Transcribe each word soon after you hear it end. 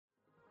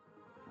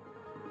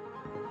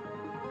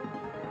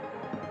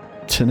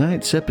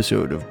Tonight's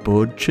episode of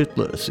Board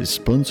Chitless is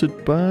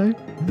sponsored by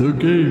The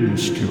Game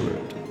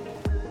Steward.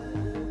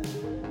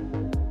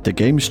 The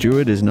Game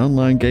Steward is an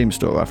online game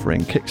store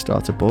offering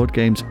Kickstarter board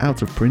games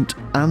out of print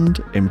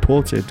and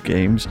imported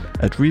games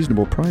at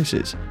reasonable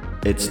prices.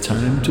 It's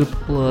time to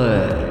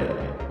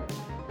play.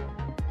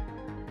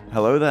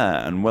 Hello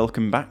there, and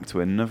welcome back to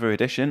another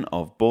edition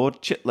of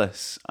Board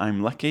Chitless.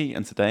 I'm Lecky,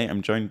 and today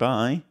I'm joined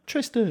by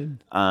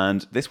Tristan.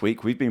 And this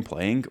week we've been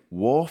playing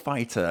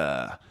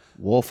Warfighter.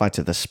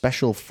 Warfighter, the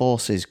Special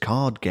Forces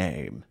card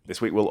game.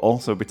 This week we'll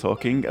also be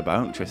talking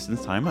about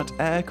Tristan's time at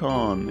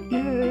Aircon.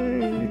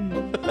 Yay!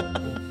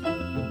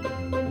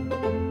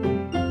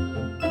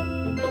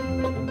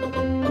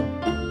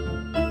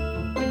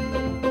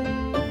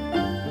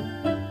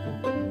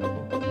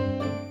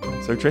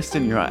 So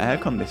Tristan, you're at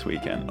Aircon this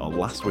weekend, or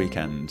last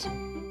weekend.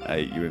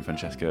 You and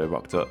Francesca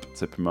rocked up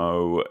to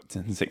promote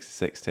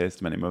 1066 Tears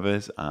to Many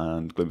Mothers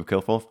and Gloom of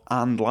Kilforth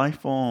and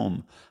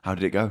Lifeform. How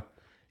did it go?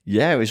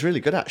 Yeah, it was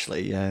really good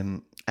actually.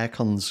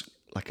 Aircon's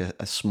like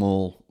a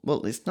small,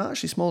 well, it's not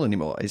actually small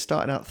anymore. It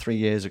started out 3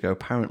 years ago.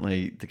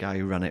 Apparently the guy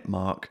who ran it,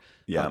 Mark,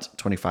 had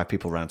 25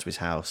 people round to his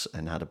house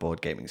and had a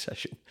board gaming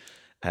session.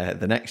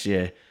 The next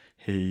year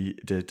he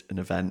did an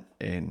event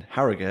in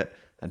Harrogate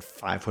and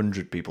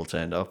 500 people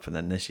turned up. And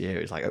then this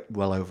year it's like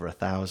well over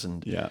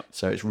 1,000. Yeah.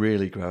 So it's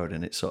really grown,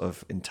 and it's sort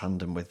of in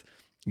tandem with,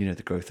 you know,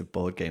 the growth of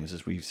board games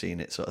as we've seen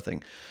it sort of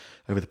thing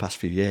over the past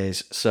few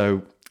years.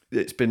 So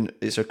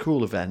it's a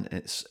cool event.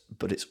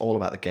 But it's all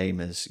about the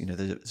gamers. You know,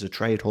 there's a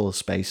trade hall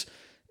space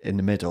in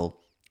the middle,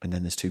 and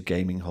then there's two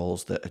gaming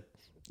halls that are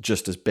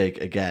just as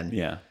big again.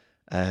 Yeah.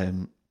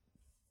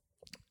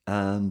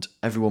 And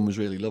everyone was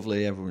really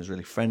lovely. Everyone was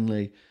really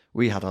friendly.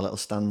 We had our little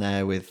stand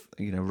there with,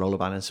 you know, roller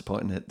banners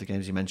supporting the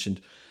games you mentioned,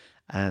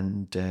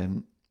 and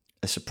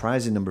a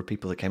surprising number of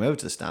people that came over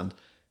to the stand.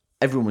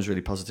 Everyone was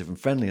really positive and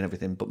friendly and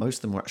everything, but most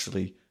of them were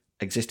actually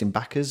existing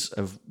backers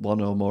of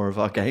one or more of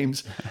our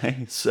games.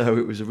 So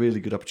it was a really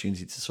good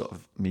opportunity to sort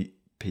of meet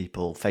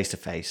people face to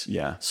face.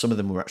 Yeah. Some of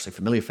them were actually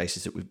familiar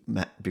faces that we've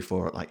met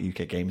before at like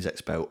UK Games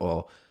Expo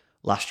or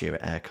last year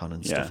at Aircon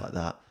and stuff like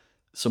that.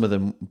 Some of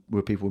them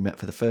were people we met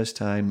for the first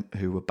time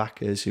who were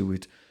backers who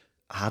would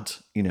had,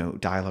 you know,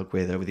 dialogue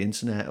with over the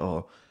internet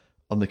or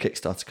on the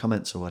Kickstarter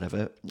comments or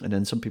whatever. And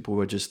then some people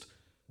were just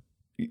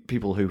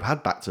people who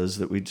had backed us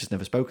that we'd just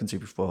never spoken to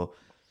before.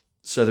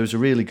 So there was a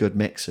really good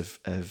mix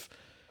of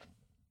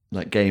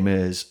like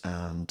gamers,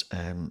 and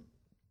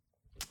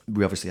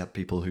we obviously had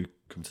people who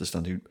come to the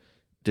stand who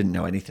didn't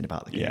know anything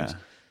about the games. Yeah.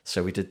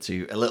 So we did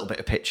do a little bit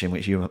of pitching,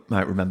 which you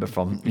might remember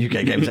from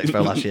UK Games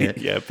Expo last year.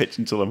 Yeah,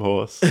 pitching till I'm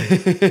hoarse.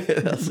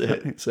 That's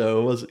it. So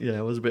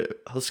I was a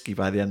bit husky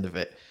by the end of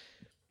it.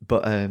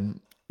 But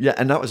and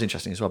that was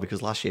interesting as well,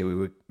 because last year we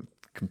were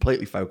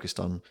completely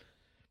focused on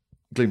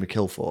Gloom of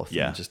Kilforth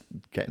and just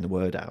getting the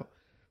word out.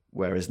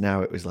 Whereas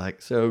now it was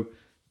like, so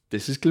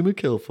this is Gloom of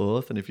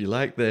Kilforth, and if you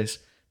like this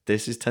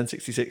is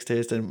 1066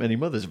 Tears to Many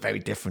Mothers, a very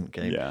different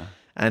game. Yeah.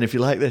 And if you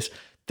like this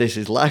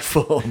is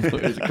Lifeform.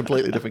 It was a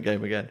completely different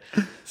game again.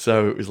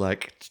 So it was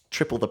like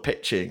triple the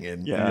pitching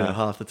in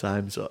half the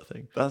time sort of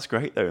thing. That's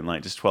great though. In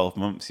like just 12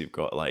 months, you've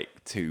got like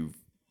two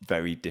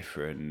very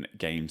different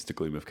games to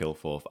Gloom of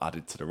Kilforth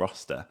added to the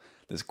roster.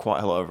 There's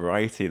quite a lot of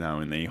variety now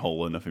in the Whole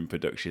or Nothing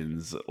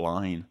Productions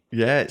line.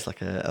 Yeah, it's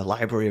like a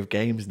library of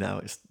games now.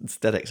 It's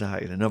dead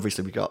exciting. And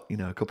obviously we got, you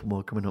know, a couple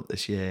more coming up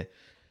this year.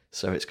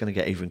 So it's going to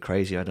get even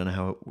crazier. I don't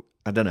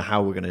know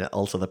how we're going to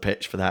alter the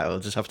pitch for that. It'll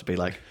just have to be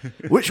like,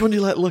 which one do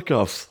you like the look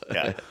of?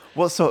 Yeah.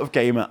 What sort of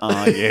gamer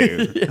are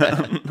you?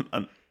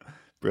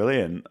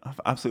 Brilliant.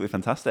 Absolutely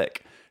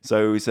fantastic.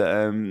 So is it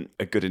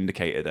a good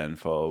indicator then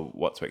for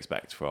what to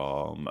expect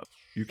from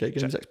UK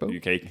Games Expo?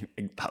 UK,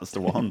 that's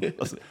the one.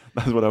 That's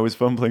what I was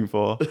fumbling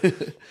for.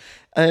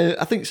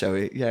 I think so.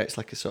 Yeah, it's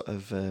like a sort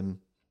of a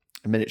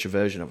miniature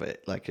version of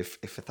it. Like if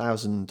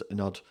 1,000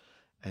 and odd,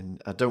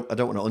 and I don't want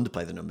to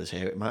underplay the numbers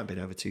here. It might have been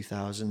over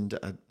 2,000.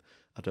 I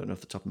don't know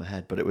off the top of my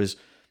head, but it was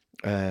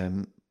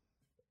it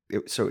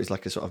was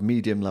like a sort of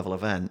medium level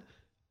event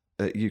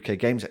at UK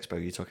Games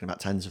Expo. You're talking about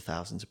tens of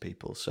thousands of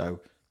people. So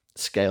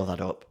scale that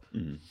up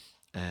and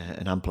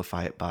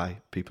amplify it by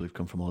people who've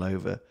come from all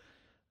over.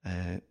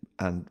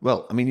 And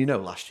well, I mean, you know,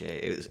 last year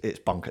it's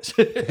bonkers,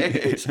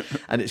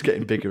 and it's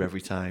getting bigger every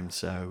time.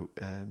 So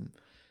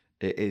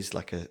it is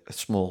like a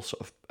small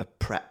sort of a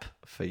prep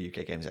for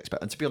UK Games Expo.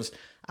 And to be honest,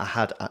 I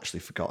had actually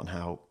forgotten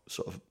how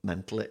sort of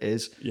mental it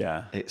is.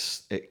 Yeah,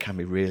 it can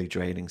be really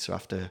draining. So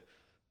after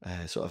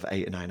sort of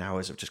 8 or 9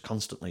 hours of just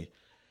constantly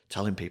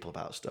telling people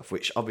about stuff,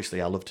 which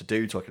obviously I love to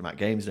do, talking about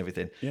games and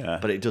everything. Yeah,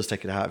 but it does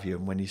take it out of you.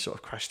 And when you sort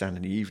of crash down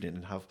in the evening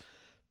and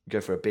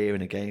go for a beer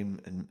in a game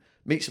and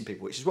meet some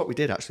people, which is what we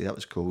did actually. That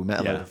was cool. We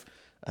met a lot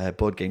of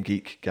Board Game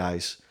Geek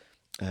guys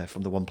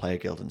from the One Player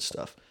Guild and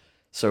stuff.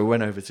 So we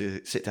went over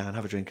to sit down,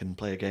 have a drink and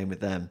play a game with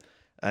them.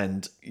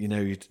 And, you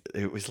know,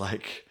 it was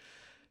like,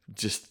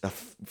 I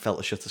felt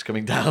the shutters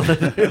coming down.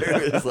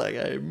 It was like,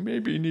 hey,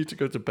 maybe you need to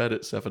go to bed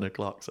at 7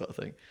 o'clock sort of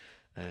thing.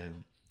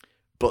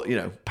 But, you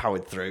know,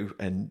 powered through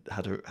and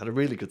had a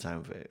really good time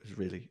with it. It was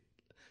really,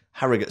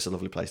 Harrogate's a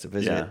lovely place to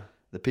visit.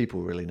 The people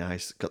were really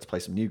nice. Got to play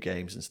some new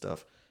games and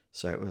stuff.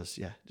 So it was,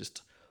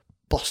 just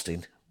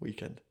busting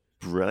weekend.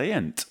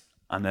 Brilliant.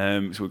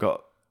 And so we've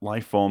got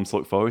Lifeform to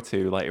look forward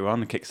to later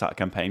on. The Kickstarter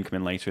campaign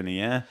coming later in the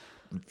year.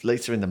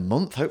 Later in the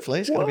month,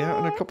 hopefully. It's going to be out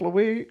in a couple of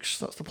weeks.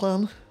 That's the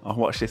plan. I'll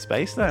watch this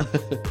space then.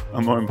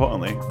 And more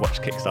importantly,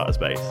 watch Kickstarter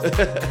space.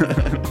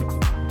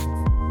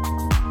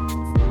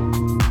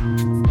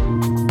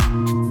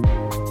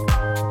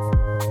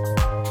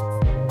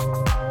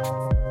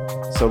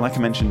 So like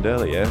I mentioned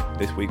earlier,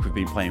 this week we've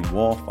been playing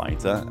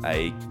Warfighter,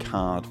 a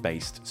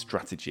card-based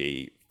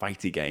strategy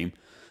fighty game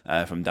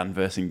from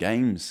Danversen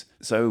Games.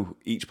 So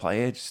each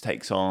player just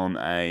takes on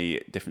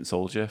a different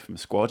soldier from a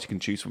squad. You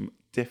can choose from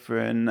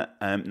different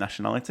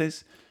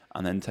nationalities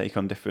and then take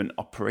on different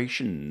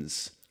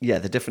operations. Yeah,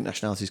 the different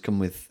nationalities come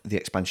with the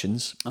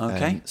expansions.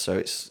 Okay. So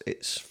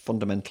it's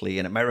fundamentally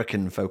an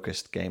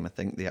American-focused game, I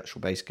think, the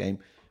actual base game.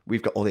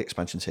 We've got all the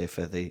expansions here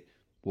for the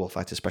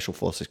Warfighter Special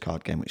Forces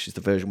card game, which is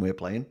the version we're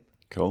playing.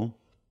 Cool.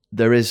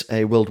 There is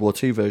a World War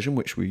II version,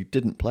 which we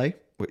didn't play,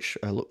 which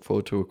I look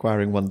forward to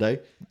acquiring one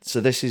day.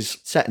 So this is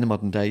set in the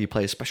modern day. You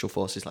play as Special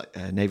Forces like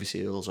Navy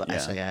SEALs or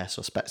SAS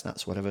or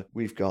Spetsnaz or whatever.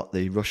 We've got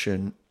the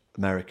Russian,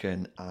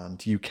 American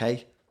and UK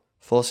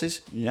forces.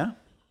 Yeah.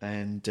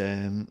 And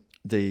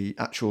the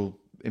actual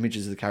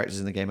images of the characters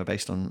in the game are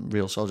based on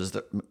real soldiers.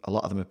 That a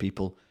lot of them are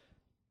people,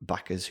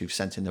 backers, who've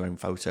sent in their own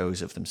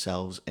photos of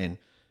themselves in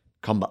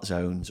combat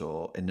zones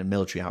or in the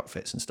military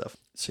outfits and stuff.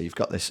 So you've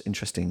got this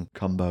interesting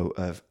combo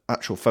of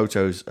actual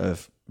photos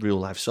of real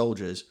life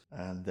soldiers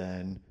and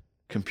then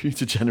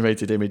computer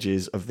generated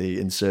images of the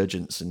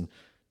insurgents and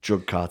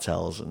drug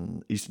cartels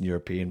and Eastern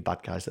European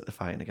bad guys that they're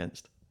fighting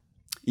against.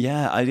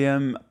 Yeah,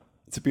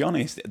 to be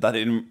honest, I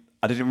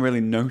didn't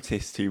really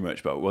notice too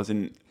much, but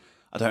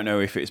I don't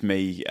know if it's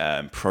me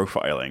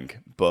profiling,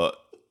 but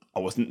I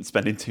wasn't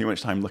spending too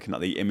much time looking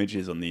at the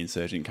images on the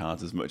insurgent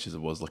cards as much as I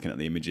was looking at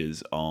the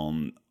images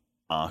on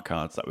our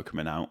cards that were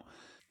coming out.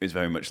 It was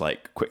very much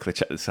like, quickly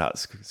check the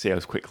stats, see how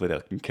quickly they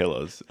can kill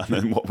us, and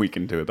then what we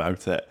can do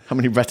about it. How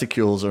many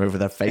reticules are over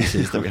their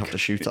faces that we have to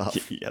shoot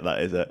off? Yeah,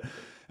 that is it.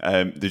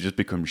 They just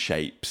become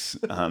shapes,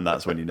 and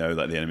that's when you know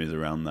that the enemy's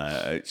around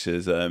there, which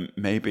is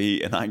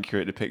maybe an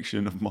accurate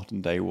depiction of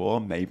modern day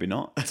war, maybe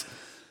not.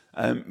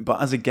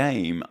 But as a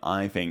game,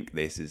 I think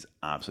this is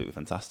absolutely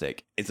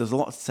fantastic. There's a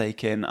lot to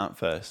take in at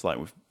first, like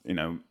with,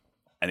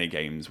 any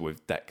games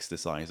with decks the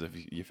size of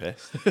your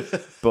fist.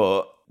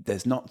 But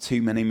there's not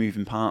too many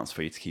moving parts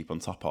for you to keep on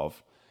top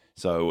of.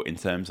 So in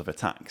terms of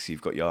attacks,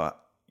 you've got your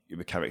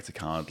character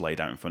card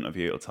laid out in front of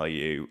you. It'll tell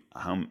you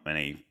how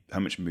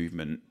much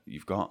movement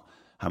you've got,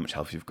 how much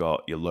health you've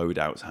got, your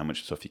loadouts, how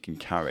much stuff you can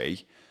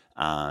carry,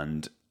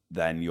 and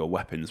then your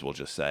weapons will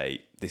just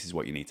say, this is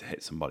what you need to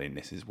hit somebody and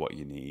this is what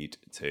you need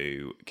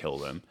to kill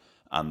them.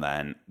 And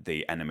then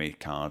the enemy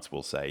cards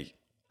will say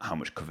how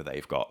much cover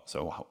they've got,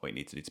 so what you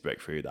need to do to break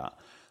through that.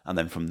 And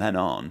then from then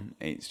on,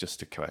 it's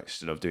just a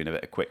question of doing a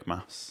bit of quick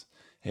maths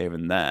here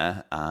and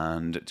there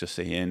and just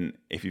seeing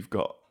if you've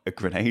got a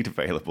grenade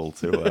available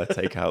to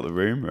take out the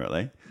room,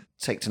 really.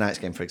 Take tonight's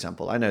game, for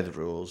example. I know the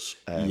rules.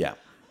 Yeah.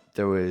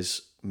 There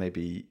was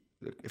maybe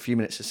a few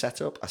minutes of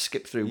setup. I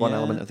skipped through one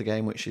element of the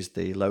game, which is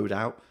the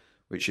loadout,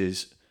 which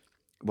is,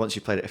 once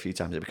you've played it a few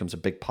times, it becomes a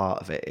big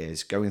part of it,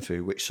 is going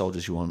through which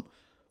soldiers you want,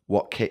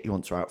 what kit you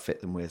want to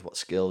outfit them with, what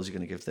skills you're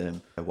going to give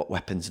them, what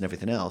weapons and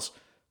everything else.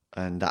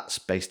 And that's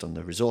based on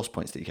the resource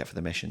points that you get for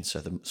the mission. So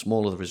the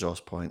smaller the resource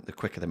point, the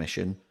quicker the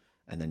mission.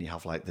 And then you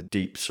have like the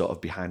deep sort of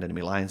behind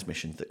enemy lines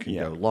missions that can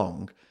go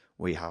long,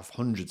 where you have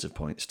hundreds of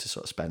points to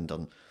sort of spend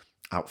on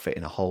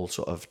outfitting a whole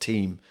sort of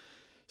team.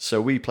 So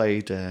we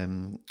played,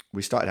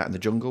 we started out in the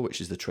jungle,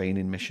 which is the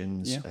training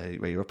missions,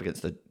 where you're up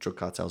against the drug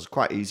cartels.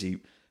 Quite easy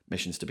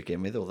missions to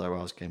begin with, although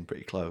I was getting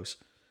pretty close.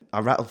 I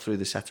rattled through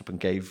the setup and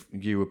gave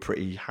you a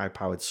pretty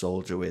high-powered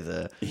soldier with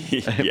a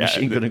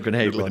machine gun and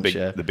grenade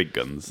launcher. The big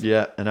guns.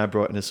 Yeah, and I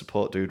brought in a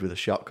support dude with a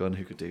shotgun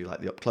who could do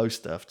like the up-close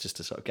stuff just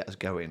to sort of get us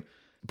going.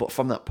 But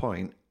from that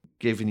point,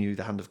 giving you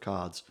the hand of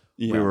cards,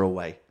 we were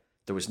away.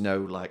 There was no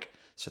like,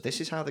 so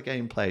this is how the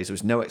game plays. There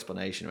was no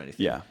explanation or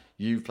anything. Yeah.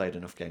 You've played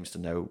enough games to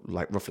know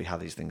like roughly how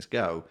these things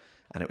go.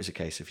 And it was a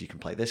case of you can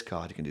play this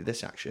card, you can do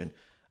this action,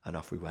 and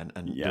off we went.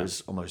 And there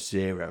was almost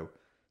zero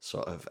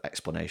sort of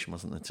explanation,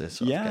 wasn't there, to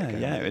sort of get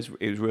going?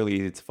 It was really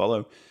easy to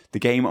follow. The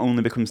game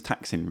only becomes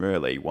taxing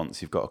really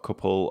once you've got a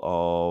couple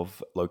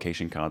of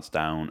location cards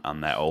down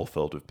and they're all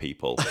filled with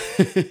people.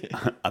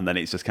 And then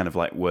it's just kind of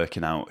like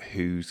working out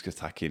who's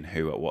attacking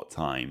who at what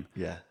time,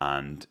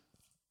 and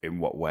in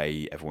what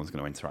way everyone's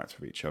going to interact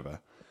with each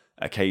other.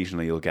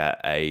 Occasionally you'll get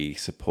a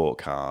support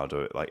card,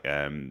 or like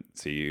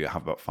so you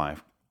have about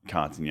 5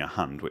 cards in your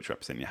hand which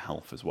represent your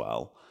health as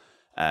well.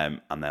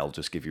 And they'll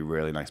just give you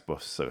really nice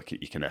buffs, so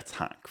you can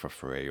attack for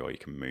free or you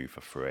can move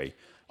for free.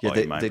 Yeah,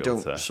 they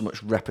don't so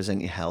much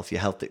represent your health. Your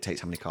health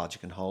dictates how many cards you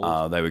can hold.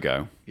 Oh, there we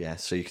go. Yeah,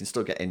 so you can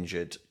still get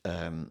injured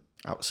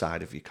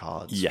outside of your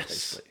cards. Yes.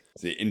 Basically.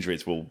 The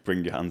injuries will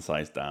bring your hand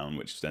size down,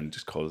 which then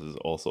just causes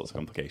all sorts of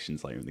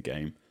complications later in the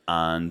game.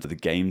 And the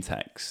game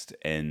text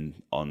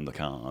on the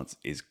cards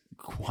is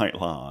quite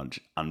large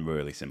and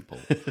really simple.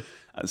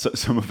 And so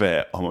some of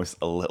it almost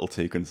a little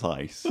too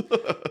concise.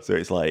 So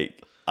it's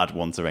like add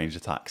 1 to ranged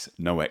attacks,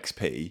 no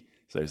XP.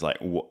 So it's like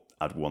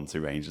add 1 to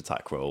ranged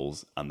attack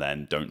rolls, and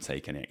then don't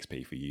take any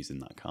XP for using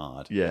that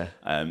card. Yeah.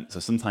 So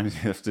sometimes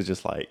you have to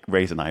just like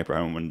raise an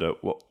eyebrow and wonder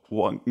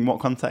in what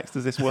context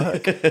does this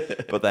work?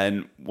 But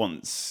then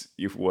once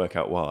you work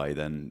out why,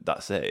 then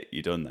that's it.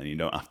 You're done. Then you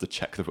don't have to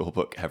check the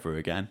rulebook ever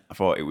again. I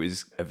thought it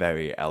was a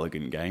very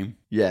elegant game.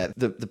 Yeah.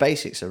 The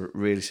basics are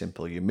really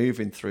simple. You're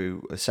moving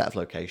through a set of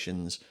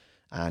locations,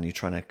 and you're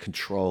trying to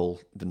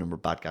control the number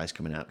of bad guys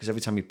coming out. Because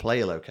every time you play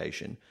a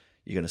location,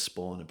 you're going to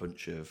spawn a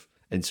bunch of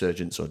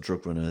insurgents or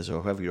drug runners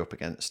or whoever you're up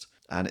against,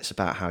 and it's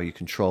about how you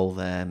control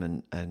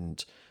them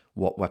and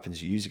what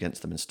weapons you use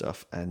against them and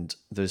stuff. And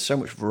there's so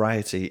much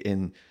variety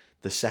in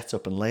the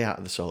setup and layout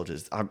of the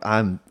soldiers.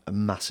 I'm a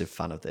massive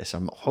fan of this.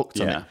 I'm hooked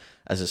on it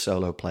as a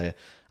solo player.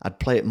 I'd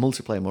play it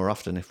multiplayer more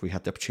often if we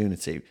had the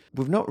opportunity.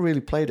 We've not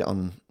really played it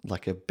on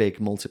like a big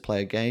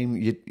multiplayer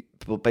game.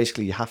 But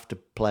basically you have to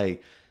play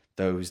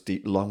those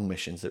deep, long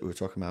missions that we were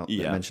talking about,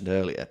 that I mentioned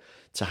earlier,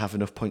 to have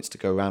enough points to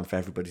go around for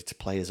everybody to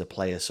play as a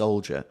player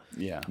soldier.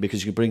 Yeah.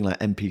 Because you bring like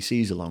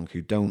NPCs along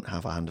who don't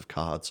have a hand of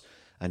cards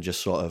and just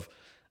sort of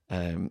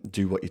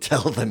do what you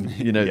tell them.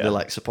 They're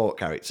like support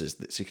characters.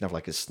 So you can have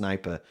like a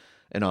sniper.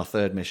 In our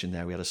third mission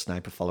there, we had a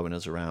sniper following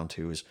us around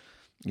who was,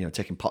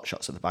 taking pot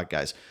shots at the bad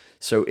guys.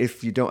 So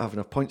if you don't have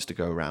enough points to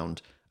go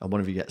around and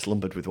one of you gets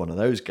lumbered with one of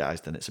those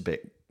guys, then it's a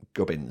bit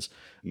gubbins.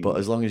 But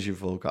as long as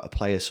you've all got a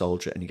player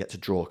soldier and you get to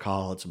draw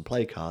cards and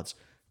play cards,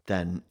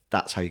 then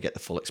that's how you get the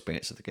full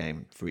experience of the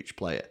game for each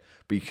player.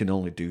 But you can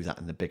only do that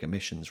in the bigger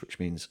missions, which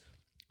means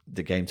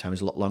the game time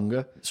is a lot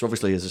longer. So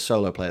obviously as a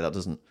solo player, that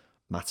doesn't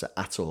matter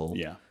at all.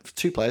 Yeah. For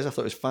 2 players, I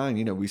thought it was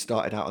fine. We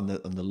started out on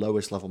the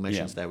lowest level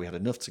missions there. We had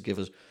enough to give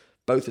us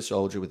both a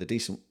soldier with a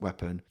decent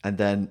weapon. And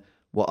then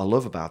what I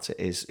love about it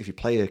is if you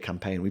play a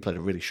campaign, we played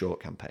a really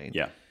short campaign.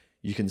 Yeah.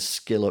 You can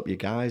skill up your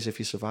guys if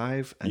you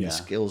survive, and the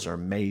skills are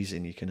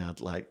amazing. You can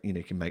add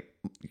you can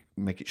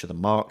make each other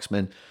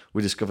marksmen.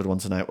 We discovered one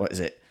tonight. What is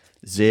it?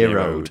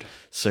 Zeroed.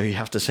 So you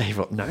have to save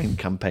up 9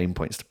 campaign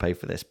points to pay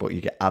for this, but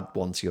you add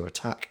 1 to your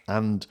attack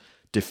and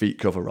defeat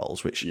cover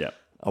rolls, which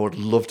I would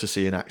love to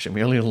see in action.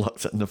 We only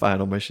unlocked it in the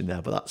final mission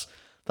there, but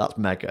that's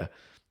mega,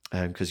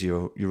 because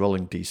you're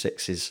rolling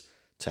d6s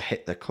to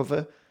hit the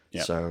cover.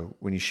 Yep. So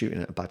when you're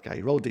shooting at a bad guy,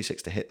 you roll a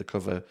d6 to hit the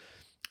cover,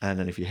 and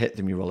then if you hit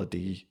them, you roll a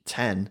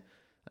d10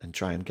 and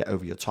try and get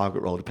over your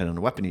target roll, depending on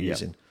the weapon you're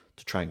using,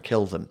 to try and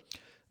kill them.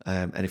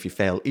 And if you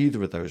fail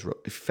either of those,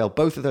 if you fail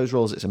both of those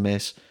rolls, it's a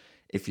miss.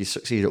 If you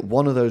succeed at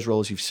one of those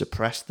rolls, you've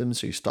suppressed them,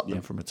 so you stop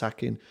them from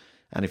attacking.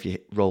 And if you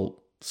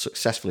roll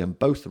successfully on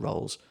both the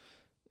rolls,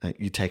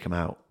 you take them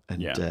out.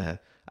 And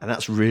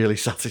that's really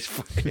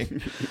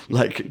satisfying.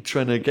 Like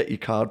trying to get your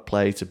card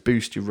play to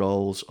boost your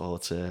rolls or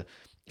to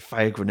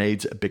fire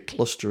grenades at a big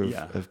cluster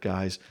of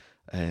guys.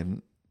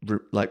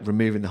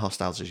 Removing the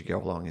hostiles as you go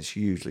along is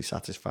hugely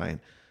satisfying.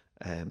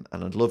 And I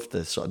love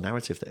the sort of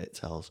narrative that it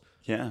tells.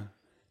 Yeah.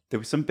 There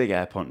were some big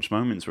air punch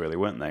moments, really,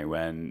 weren't they?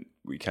 When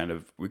we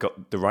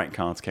got the right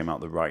cards came out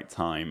at the right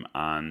time,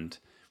 and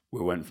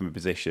we went from a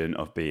position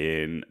of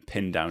being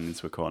pinned down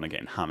into a corner,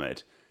 getting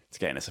hammered, to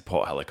getting a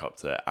support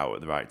helicopter out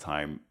at the right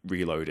time,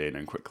 reloading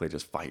and quickly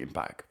just fighting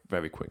back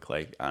very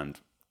quickly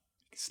and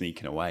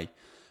sneaking away.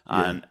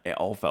 And it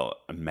all felt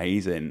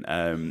amazing.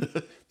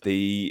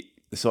 We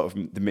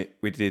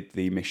did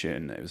the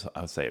mission.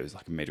 I would say it was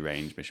like a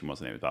mid-range mission,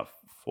 wasn't it? It was about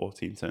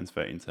 14 turns,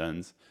 13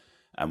 turns.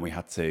 And we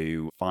had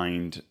to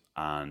find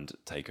and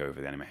take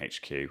over the enemy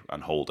HQ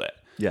and hold it.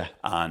 Yeah.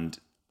 And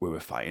we were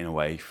fighting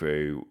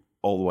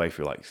all the way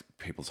through like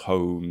people's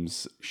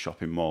homes,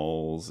 shopping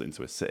malls,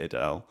 into a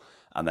citadel.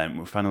 And then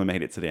we finally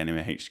made it to the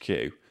enemy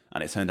HQ.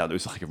 And it turned out there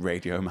was like a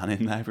radio man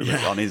in there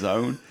on his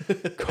own,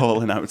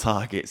 calling out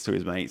targets to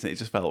his mates. And it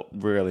just felt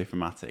really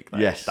thematic.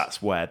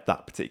 That's where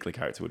that particular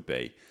character would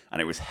be. And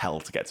it was hell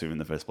to get to him in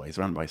the first place,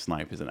 surrounded by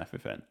snipers and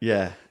everything.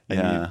 Yeah.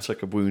 And you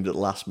took a wound at the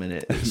last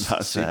minute. It's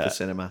super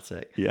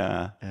cinematic.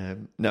 Yeah.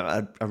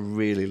 I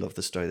really love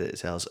the story that it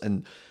tells.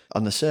 And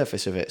on the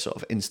surface of it, sort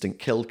of instant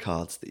kill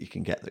cards that you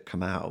can get that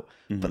come out,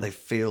 but they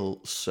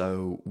feel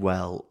so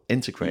well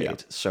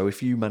integrated. Yeah. So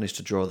if you manage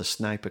to draw the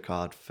sniper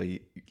card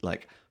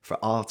for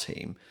our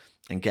team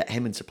and get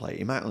him into play,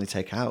 you might only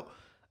take out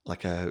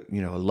like a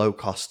low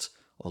cost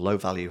or low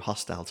value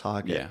hostile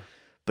target. Yeah.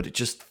 But it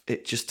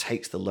just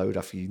takes the load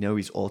off.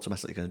 He's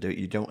automatically going to do it.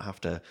 You don't have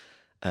to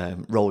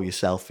roll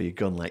yourself for your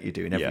gun like you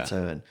do in every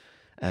turn.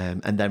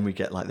 And then we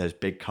get like those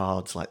big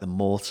cards like the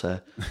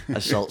mortar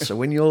assault. So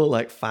when you're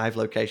like 5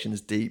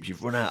 locations deep,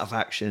 you've run out of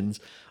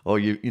actions, or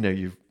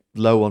you're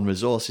low on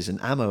resources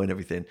and ammo and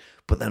everything,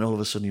 but then all of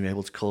a sudden you're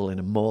able to call in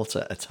a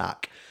mortar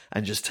attack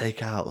and just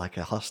take out like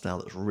a hostile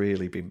that's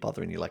really been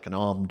bothering you, like an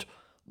armed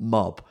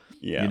mob.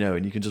 Yeah.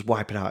 And you can just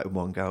wipe it out in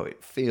one go.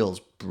 It feels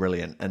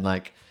brilliant. And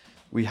like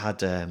we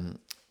had a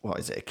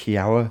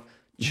Kiowa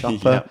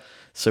chopper. Yeah.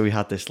 So we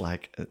had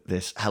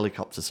this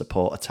helicopter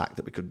support attack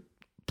that we could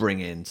bring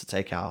in to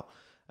take out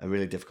a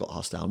really difficult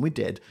hostile, and we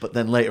did. But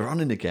then later on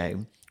in the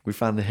game, We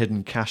found the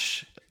hidden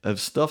cache of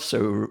stuff,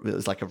 so it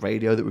was like a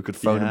radio that we could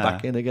phone them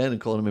back in again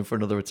and call them in for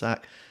another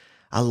attack.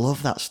 I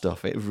love that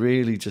stuff. It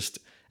really just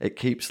it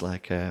keeps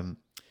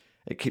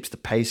it keeps the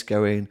pace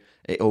going.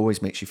 It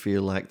always makes you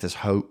feel like there's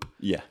hope.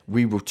 Yeah,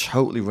 we were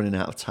totally running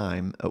out of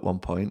time at one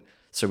point,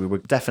 so we were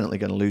definitely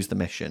going to lose the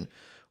mission.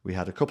 We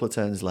had a couple of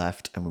turns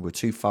left, and we were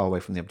too far away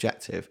from the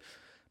objective.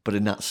 But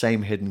in that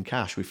same hidden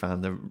cache, we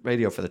found the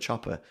radio for the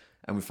chopper,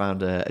 and we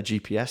found a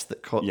GPS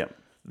that cut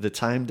the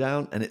time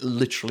down, and it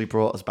literally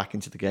brought us back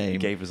into the game. It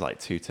gave us like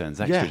 2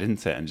 turns extra,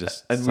 didn't it? And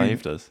just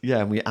saved us. Yeah,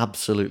 and we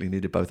absolutely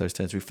needed both those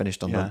turns. We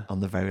finished on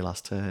the very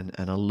last turn,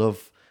 and I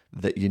love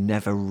that you're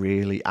never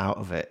really out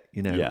of it.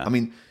 You know, I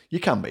mean, you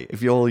can be.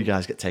 If all you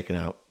guys get taken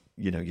out,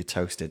 you know, you're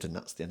toasted, and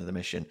that's the end of the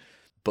mission.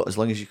 But as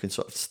long as you can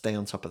sort of stay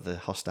on top of the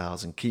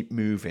hostiles and keep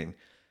moving,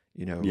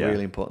 you know,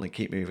 really importantly,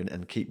 keep moving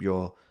and keep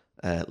your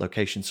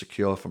location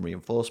secure from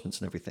reinforcements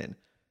and everything.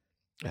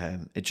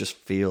 It just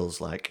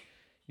feels like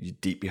you're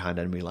deep behind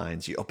enemy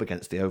lines. You're up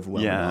against the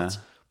overwhelming odds,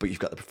 but you've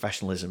got the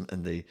professionalism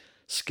and the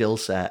skill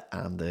set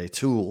and the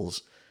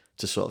tools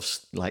to sort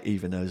of like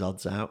even those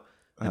odds out.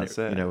 And That's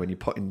it. You know, when you're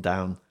putting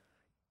down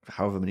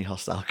however many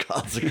hostile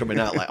cards are coming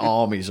out, like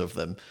armies of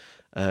them,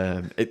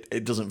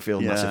 it doesn't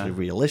feel massively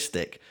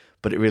realistic,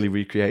 but it really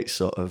recreates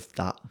sort of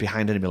that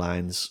behind enemy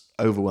lines,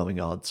 overwhelming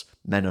odds,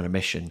 men on a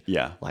mission.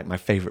 Yeah. Like my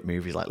favourite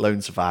movies like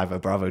Lone Survivor,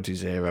 Bravo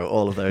 20,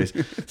 all of those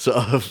sort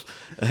of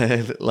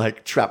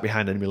like trapped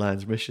behind enemy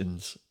lines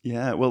missions.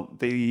 Yeah, well,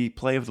 the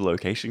play of the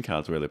location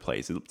cards really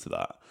plays up to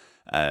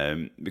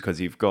that because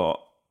you've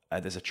got,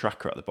 there's a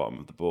tracker at the bottom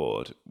of the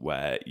board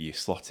where you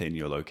slot in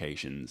your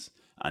locations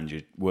and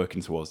you're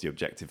working towards the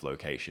objective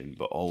location,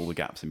 but all the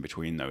gaps in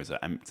between those are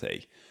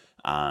empty.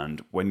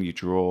 And when you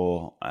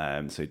draw,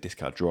 so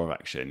discard draw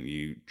action,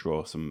 you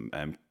draw some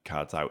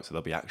cards out, so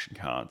there'll be action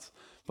cards,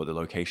 but the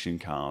location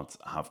cards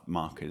have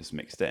markers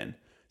mixed in.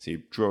 So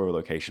you draw a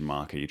location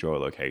marker, you draw a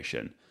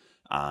location,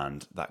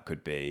 and that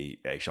could be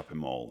a shopping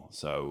mall.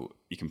 So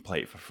you can play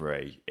it for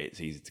free, it's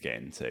easy to get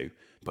into,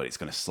 but it's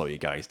going to slow you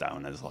guys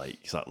down as like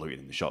you start looting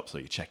in the shop, so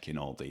you're checking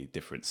all the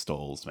different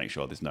stalls to make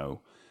sure there's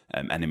no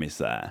enemies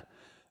there.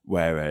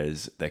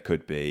 Whereas there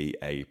could be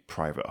a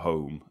private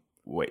home,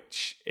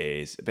 which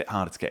is a bit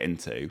harder to get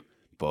into,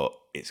 but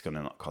it's going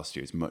to not cost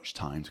you as much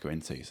time to go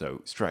into.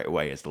 So straight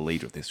away, as the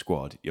leader of this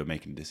squad, you're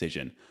making a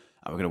decision.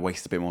 Are we going to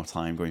waste a bit more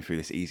time going through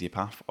this easier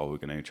path, or are we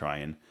going to try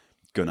and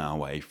gun our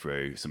way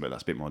through something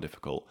that's a bit more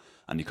difficult?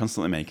 And you're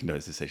constantly making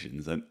those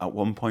decisions. And at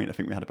one point, I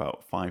think we had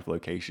about 5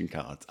 location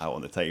cards out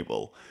on the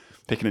table,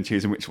 picking and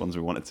choosing which ones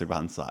we wanted to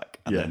ransack,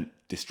 and then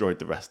destroyed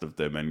the rest of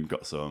them and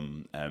got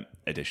some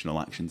additional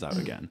actions out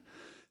again.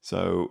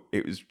 So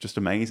it was just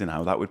amazing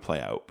how that would play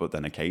out. But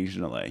then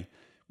occasionally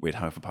we'd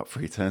have about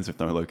 3 turns with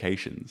no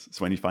locations.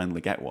 So when you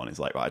finally get one, it's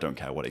like, well, I don't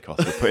care what it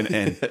costs, we're putting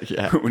it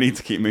in. We need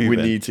to keep moving. We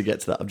need to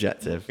get to that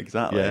objective.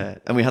 Exactly. Yeah.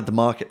 And we had the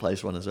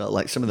marketplace one as well.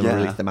 Like some of them are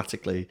really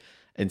thematically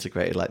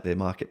integrated, like the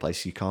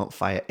marketplace you can't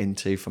fire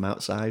into from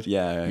outside.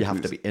 Yeah. You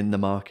have to be in the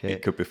market.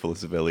 It could be full of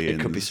civilians.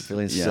 It could be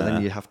civilians. Yeah. So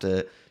then you have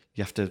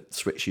to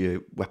switch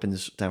your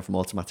weapons down from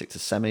automatic to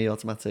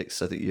semi-automatic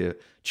so that you're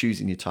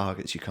choosing your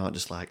targets. You can't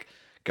just like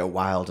go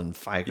wild and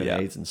fire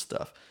grenades and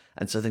stuff.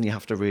 And so then you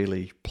have to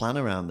really plan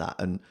around that.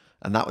 And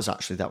that was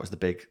the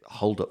big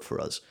hold up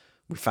for us.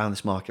 We found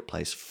this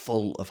marketplace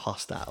full of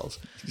hostiles,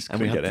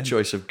 and we had the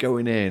choice of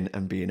going in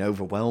and being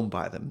overwhelmed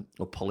by them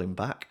or pulling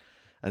back.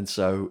 And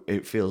so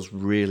it feels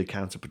really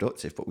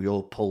counterproductive, but we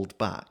all pulled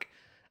back,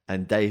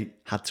 and they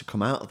had to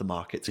come out of the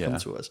market to come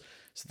to us.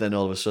 So then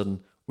all of a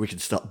sudden we can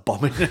start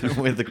bombing them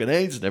with the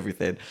grenades and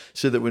everything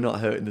so that we're not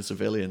hurting the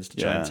civilians to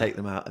try and take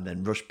them out and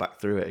then rush back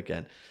through it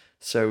again.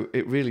 So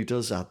it really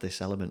does add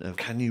this element of,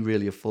 can you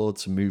really afford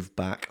to move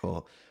back,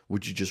 or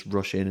would you just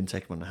rush in and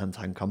take them on a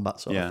hand-to-hand combat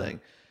sort of thing?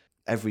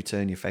 Every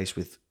turn you're faced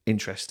with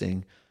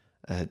interesting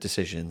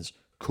decisions,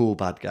 cool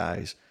bad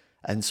guys,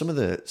 and some of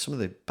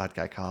the bad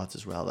guy cards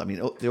as well. I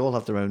mean, they all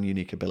have their own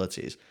unique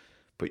abilities,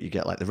 but you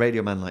get like the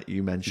radio man, like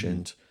you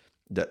mentioned,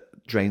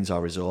 that drains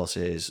our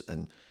resources,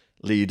 and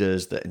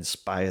leaders that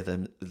inspire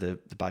them, the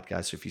bad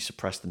guys. So if you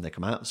suppress them, they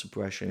come out of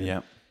suppression.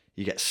 Yeah.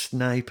 You get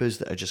snipers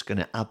that are just going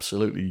to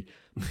absolutely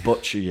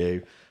butcher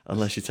you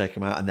unless you take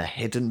them out, and they're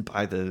hidden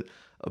by the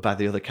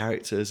other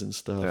characters and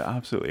stuff. They're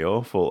absolutely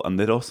awful, and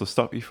they'd also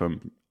stop you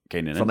from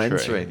gaining from entry.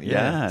 entering.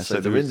 Yeah. So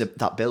they're in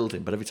that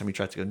building, but every time you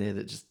try to go near,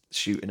 they're just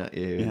shooting at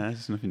you. Yeah,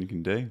 there's nothing you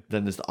can do.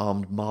 Then there's the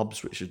armed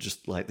mobs, which are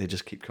just like, they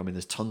just keep coming.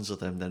 There's tons of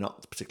them. They're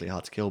not particularly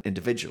hard to kill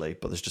individually,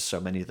 but there's just so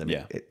many of them.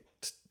 Yeah. It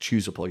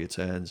chews up all your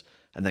turns,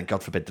 and then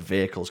God forbid the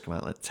vehicles come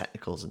out, like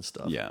technicals and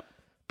stuff. Yeah.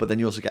 But then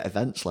you also get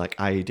events like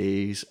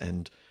IEDs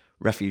and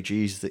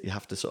refugees that you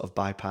have to sort of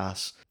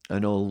bypass,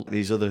 and all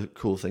these other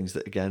cool things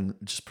that again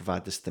just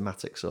provide this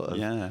thematic sort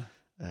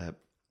of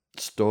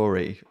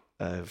story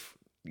of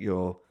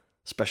your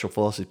special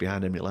forces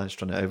behind enemy lines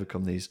trying to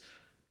overcome these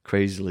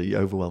crazily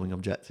overwhelming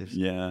objectives.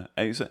 Yeah.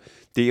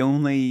 The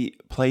only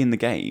play in the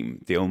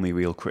game, the only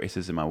real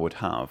criticism I would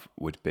have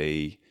would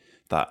be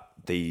that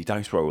the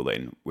dice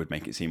rolling would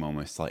make it seem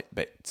almost like a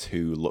bit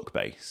too luck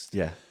based.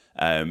 Yeah.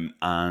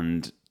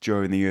 And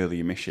during the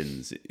earlier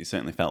missions, it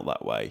certainly felt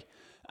that way.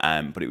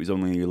 But it was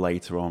only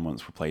later on,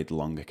 once we played the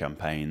longer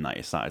campaign, that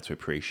you started to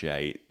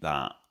appreciate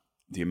that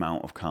the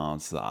amount of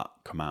cards that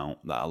come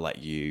out that let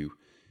you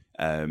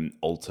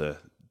alter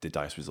the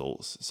dice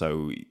results.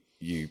 So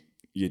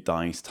your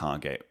dice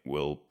target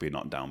will be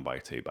knocked down by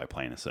 2 by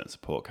playing a certain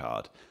support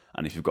card.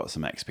 And if you've got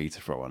some XP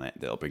to throw on it,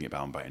 they'll bring it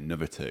down by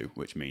another 2,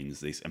 which means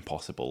this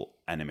impossible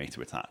enemy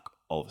to attack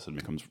all of a sudden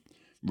becomes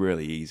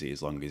really easy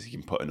as long as you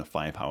can put enough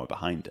firepower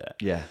behind it.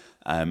 Yeah.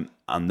 And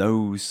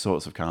those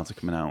sorts of cards are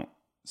coming out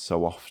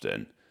so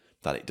often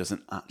that it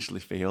doesn't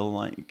actually feel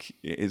like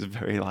it is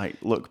very like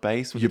luck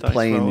based. You're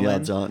playing the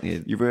odds, aren't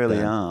you? You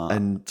really are.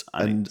 And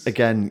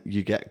again,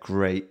 you get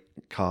great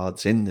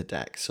cards in the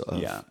deck, sort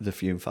of the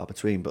few and far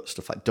between, but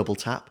stuff like double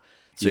tap.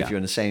 So if you're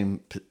in the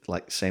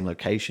same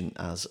location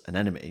as an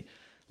enemy,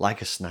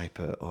 like a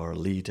sniper or a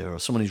leader or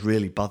someone who's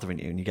really bothering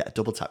you, and you get a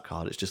double tap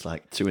card, it's just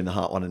like 2 in the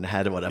heart, 1 in the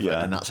head or whatever,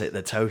 and that's it.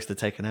 They're toast, they're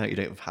taken out. You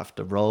don't have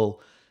to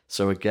roll.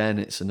 So again,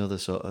 it's another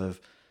sort of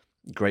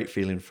great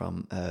feeling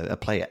from a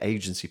player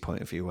agency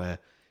point of view, where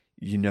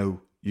you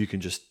know you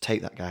can just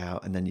take that guy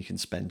out, and then you can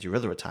spend your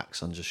other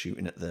attacks on just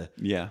shooting at the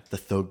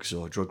thugs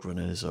or drug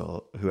runners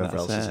or whoever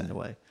else is in the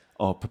way.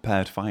 Or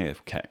Prepared Fire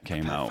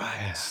came out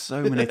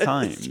so many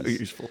times. So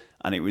useful.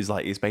 And it was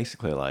like, it's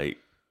basically like,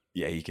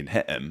 you can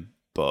hit him,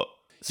 but...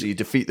 So you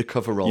defeat the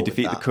cover roll. You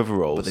defeat the cover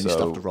roll, but then you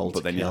still have to roll to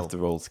kill. But then you have to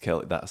roll to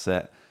kill. That's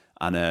it.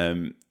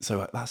 And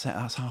so that's it.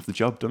 That's half the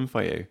job done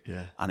for you.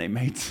 Yeah. And it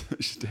made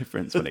such a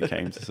difference when it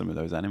came to some of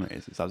those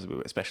enemies. It's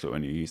absolutely, especially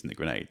when you're using the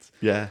grenades.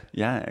 Yeah.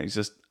 Yeah, it's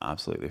just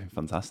absolutely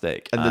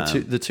fantastic. And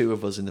the two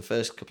of us in the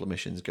first couple of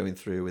missions going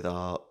through with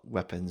our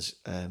weapons,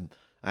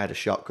 I had a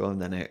shotgun,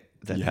 then I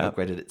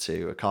upgraded it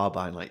to a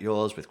carbine like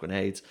yours with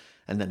grenades.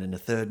 And then in the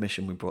third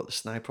mission, we brought the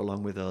sniper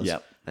along with us.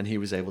 Yep. And he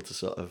was able to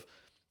sort of,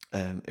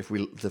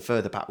 the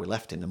further back we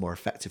left him, the more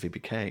effective he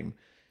became.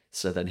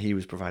 So then he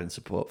was providing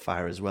support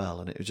fire as well.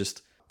 And it was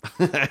just,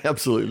 I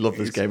absolutely love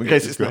this game, in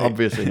case it's not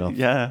obvious enough.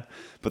 Yeah.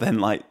 But then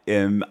like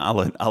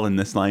Alan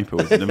the sniper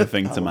was another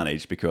thing to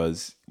manage,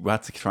 because we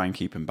had to try and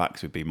keep him back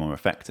so he'd be more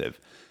effective.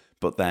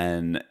 But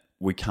then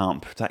we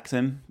can't protect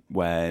him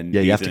when you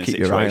he's have in to a keep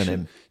situation. your eye on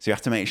him. So you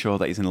have to make sure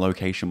that he's in a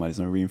location where there's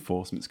no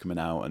reinforcements coming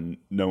out and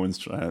no one's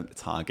trying to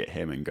target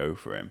him and go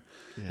for him.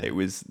 Yeah. There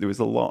was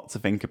a lot to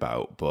think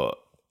about, but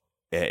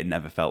it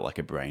never felt like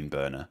a brain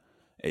burner.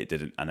 It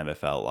didn't. I never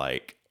felt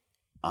like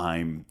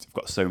I've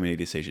got so many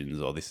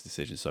decisions, or this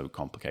decision is so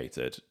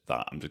complicated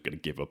that I'm just going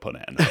to give up on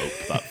it and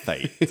hope that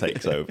fate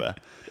takes over.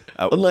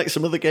 Unlike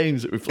some other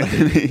games that we've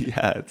played.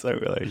 Yeah,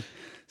 totally.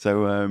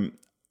 So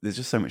there's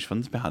just so much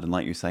fun to be had, and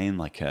like you were saying,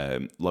 like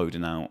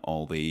loading out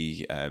all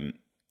the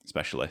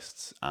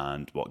specialists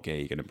and what gear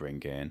you're going to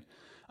bring in,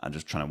 and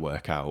just trying to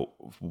work out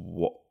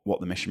what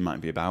the mission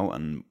might be about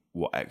and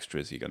what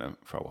extras you're going to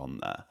throw on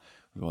there.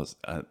 It was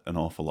an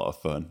awful lot of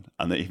fun,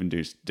 and even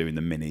doing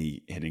the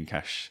mini hidden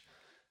cache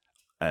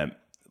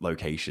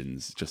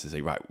locations, just to say,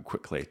 right,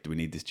 quickly, do we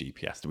need this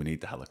GPS? Do we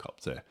need the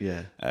helicopter?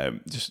 Yeah.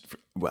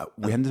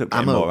 We ended up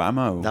getting more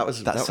ammo.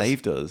 That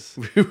saved us.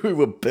 We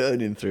were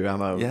burning through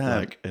ammo,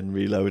 and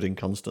reloading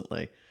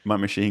constantly. My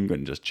machine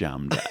gun just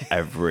jammed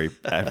every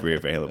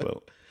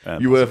available.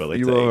 You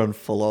were on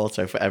full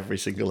auto for every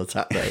single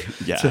attack though.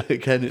 Yeah. So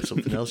again, it's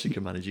something else you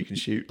can manage. You can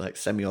shoot like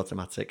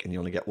semi-automatic, and you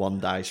only get 1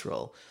 dice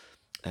roll,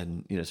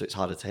 and so it's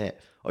harder to hit.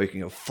 Or you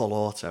can go full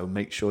auto,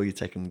 make sure you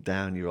take them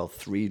down. You roll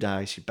 3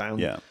 dice, you bound.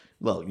 Yeah.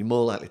 Well, you're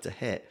more likely to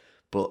hit,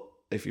 but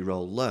if you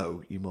roll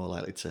low, you're more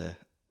likely to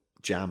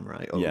jam,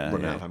 right, or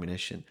run out of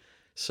ammunition.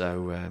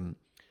 So,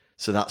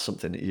 so that's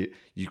something that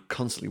you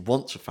constantly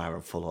want to fire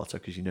on full auto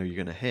because you know you're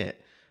going to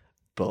hit.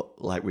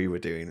 But like we were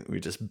doing, we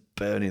were just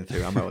burning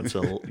through ammo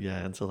until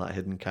that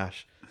hidden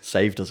cache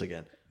saved us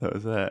again. That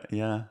was it.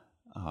 Yeah.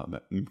 Oh,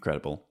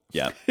 incredible.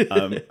 Yeah.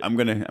 I'm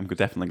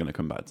definitely gonna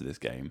come back to this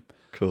game.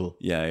 Cool.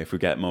 Yeah, if we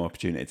get more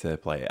opportunity to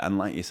play it, and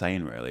like you're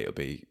saying, really, it'll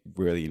be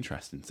really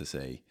interesting to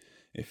see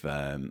if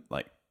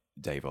like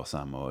Dave or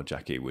Sam or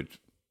Jackie would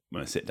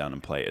want to sit down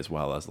and play it as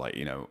well as like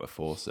a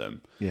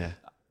foursome. Yeah.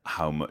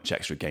 How much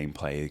extra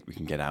gameplay we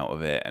can get out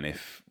of it, and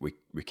if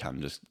we can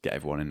just get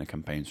everyone in the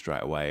campaign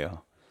straight away,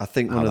 or I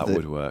think how that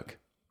would work.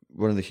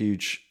 One of the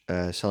huge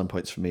selling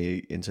points for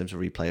me in terms of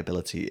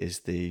replayability is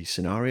the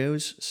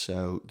scenarios.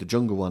 So the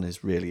jungle one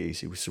is really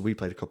easy. So we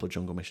played a couple of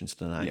jungle missions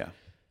tonight. Yeah.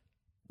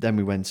 Then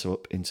we went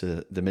up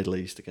into the Middle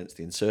East against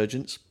the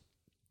insurgents.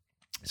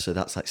 So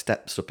that's like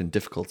steps up in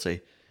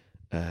difficulty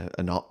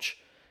a notch.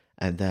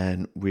 And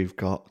then we've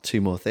got 2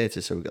 more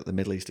theatres. So we've got the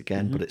Middle East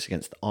again, but it's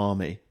against the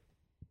army,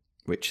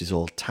 which is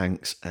all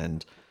tanks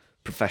and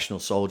professional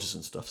soldiers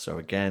and stuff. So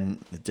again,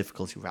 the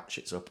difficulty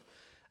ratchets up.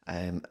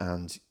 And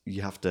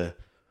you have to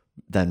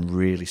then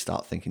really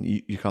start thinking,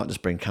 you can't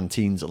just bring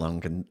canteens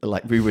along and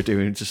like we were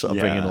doing, just sort of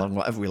bringing along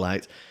whatever we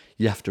liked.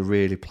 You have to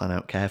really plan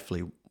out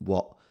carefully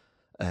what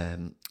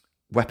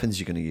weapons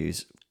you're going to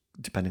use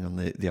depending on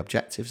the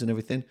objectives and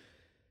everything.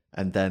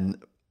 And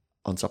then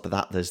on top of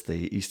that, there's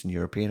the Eastern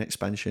European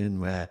expansion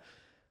where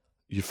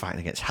you're fighting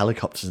against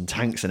helicopters and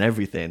tanks and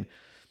everything.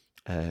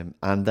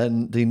 And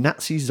then the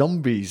Nazi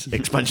Zombies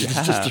expansion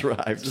has just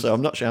arrived, so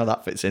I'm not sure how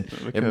that fits in.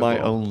 It might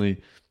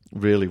only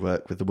really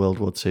work with the World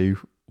War II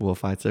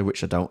Warfighter,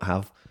 which I don't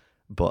have.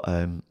 But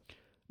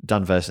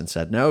Dan Verson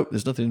said, no,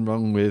 there's nothing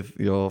wrong with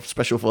your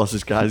Special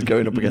Forces guys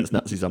going up against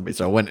Nazi Zombies,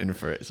 so I went in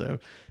for it. So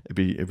it'd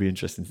be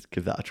interesting to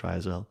give that a try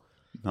as well.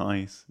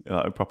 Nice.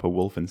 Like a proper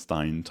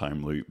Wolfenstein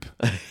time loop.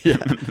 Yeah.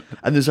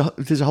 And there's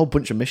a whole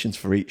bunch of missions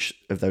for each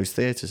of those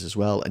theatres as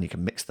well, and you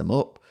can mix them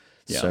up.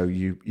 Yeah. So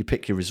you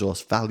pick your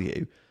resource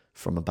value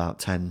from about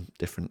 10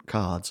 different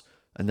cards,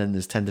 and then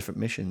there's 10 different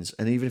missions.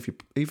 And even if you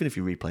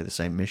replay the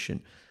same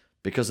mission,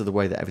 because of the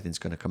way that everything's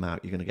going to come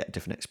out, you're going to get a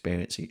different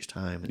experience each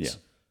time.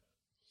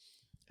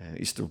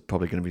 You're still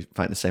probably going to be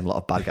fighting the same lot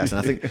of bad guys. And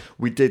I think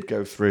we did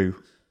go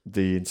through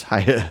the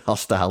entire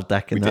hostile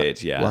deck in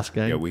last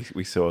game. Yeah,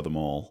 we saw them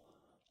all.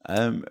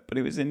 But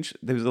it was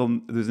there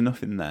was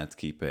enough in there to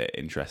keep it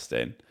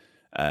interesting.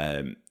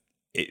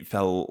 It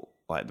felt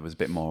like there was a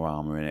bit more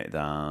armor in it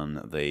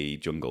than the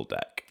jungle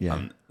deck.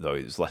 Yeah. Though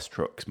it was less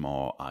trucks,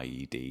 more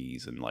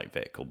IEDs and like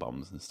vehicle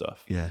bombs and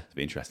stuff. Yeah. It'll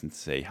be interesting to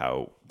see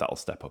how that'll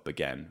step up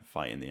again,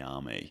 fighting the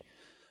army.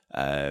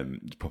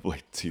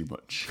 Probably too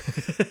much.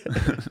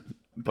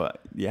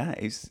 But yeah,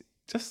 it's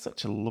just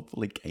such a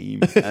lovely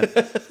game.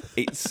 And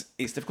it's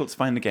difficult to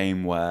find a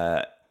game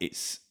where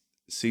it's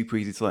super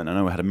easy to learn. I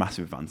know I had a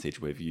massive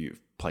advantage with you've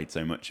played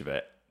so much of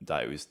it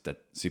that it was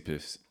super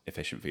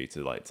efficient for you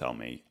to like tell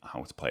me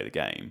how to play the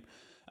game,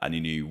 and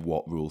you knew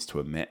what rules to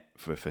omit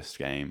for the first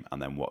game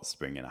and then what's to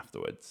bring in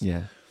afterwards.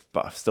 Yeah.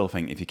 But I still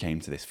think if you came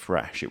to this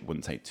fresh, it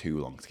wouldn't take too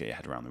long to get your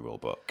head around the rule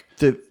book.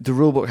 The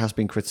rule book has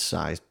been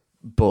criticised,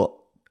 but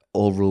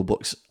all rule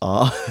books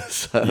are.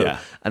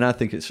 And I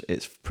think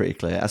it's pretty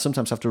clear. I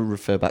sometimes have to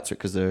refer back to it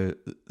because there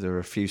are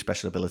a few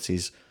special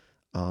abilities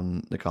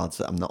on the cards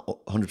that I'm not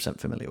 100%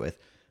 familiar with,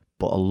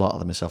 but a lot of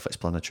them are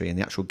self-explanatory. And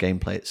the actual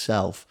gameplay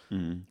itself,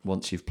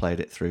 once you've played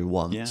it through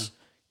once,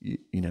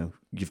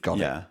 you've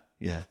got it.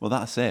 Yeah. Well,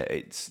 that's it.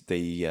 It's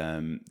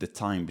the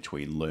time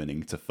between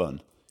learning to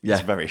fun. Yeah.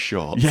 It's very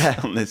short. Yeah.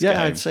 On this game.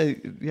 I'd say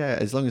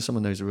as long as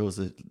someone knows the rules,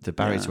 the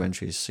barrier to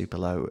entry is super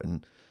low.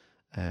 And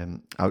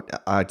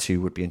I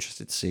too would be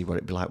interested to see what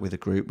it'd be like with a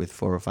group with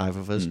 4 or 5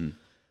 of us.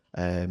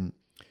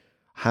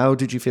 How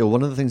did you feel?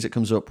 One of the things that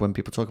comes up when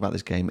people talk about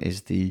this game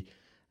is the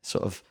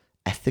sort of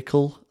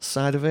ethical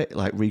side of it,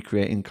 like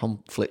recreating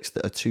conflicts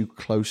that are too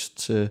close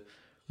to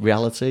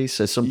reality.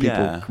 So some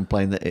people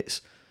complain that it's,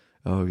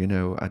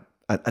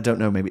 I don't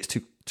know, maybe it's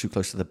too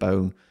close to the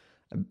bone.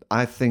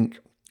 I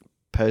think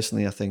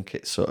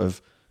it's sort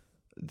of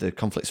the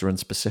conflicts are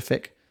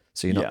unspecific.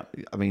 So you're not,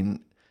 I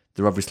mean,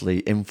 they're obviously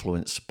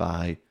influenced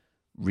by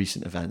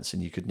recent events,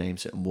 and you could name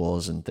certain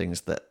wars and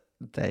things that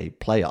they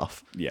play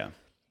off. Yeah.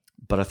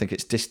 But I think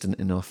it's distant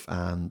enough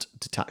and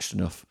detached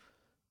enough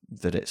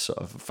that it's sort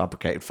of a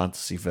fabricated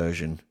fantasy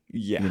version.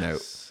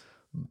 Yes.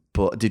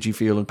 But did you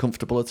feel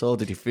uncomfortable at all?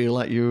 Did you feel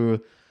like you were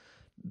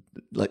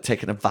like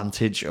taking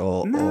advantage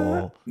or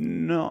not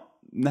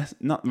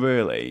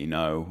really,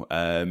 no.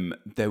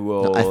 There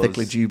was not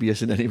ethically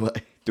dubious in any way?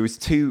 There was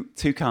two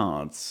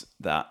cards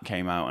that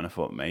came out and I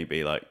thought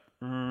maybe like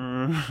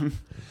and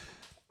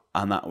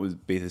that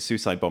would be the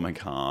Suicide Bomber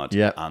card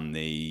and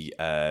the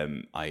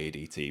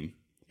IED team.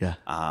 Yeah.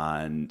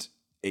 And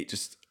it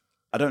just,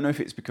 I don't know if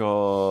it's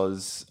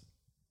because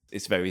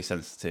it's very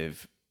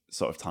sensitive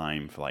sort of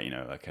time for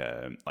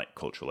like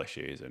cultural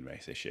issues and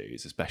race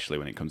issues, especially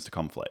when it comes to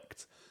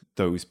conflict.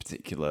 Those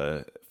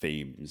particular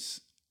themes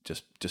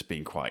just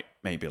being quite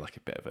maybe like a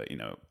bit of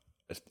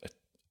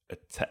a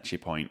touchy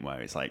point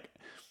where it's like,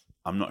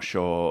 I'm not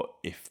sure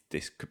if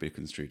this could be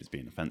construed as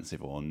being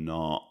offensive or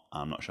not.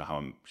 I'm not sure how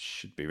I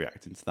should be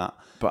reacting to that.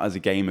 But as a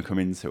gamer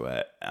coming into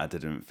it, I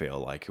didn't feel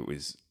like it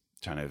was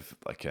kind of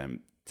like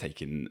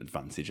taking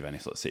advantage of any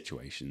sort of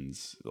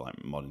situations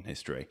like modern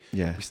history.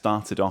 Yeah. We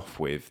started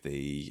off with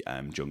the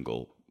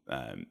jungle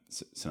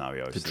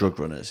scenarios. The drug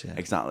runners, yeah.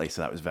 Exactly.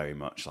 So that was very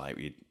much like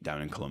you're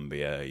down in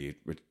Colombia,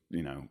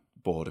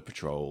 border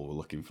patrol, we're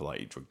looking for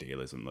like drug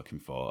dealers and looking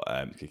for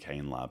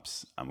cocaine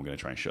labs, and we're going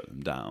to try and shut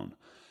them down.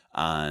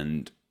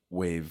 And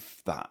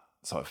with that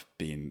sort of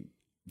being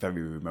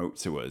very remote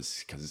to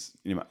us, because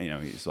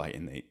it's like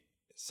in the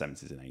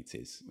 70s and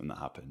 80s when that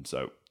happened.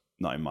 So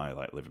not in my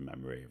like living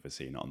memory of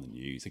seeing it on the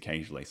news.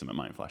 Occasionally something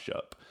might flash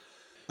up.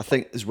 I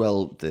think as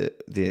well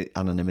the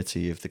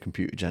anonymity of the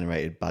computer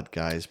generated bad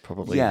guys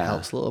probably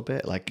helps a little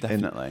bit. Like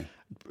definitely.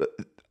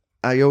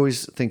 I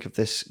always think of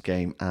this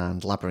game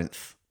and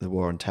Labyrinth, the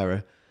War on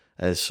Terror,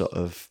 as sort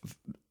of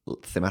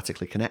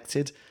thematically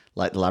connected.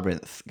 Like the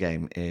Labyrinth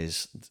game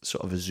is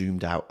sort of a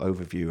zoomed out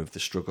overview of the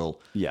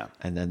struggle. Yeah.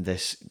 And then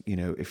this,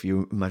 if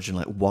you imagine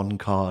like one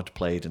card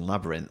played in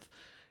Labyrinth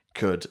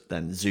could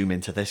then zoom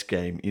into this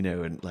game,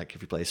 and like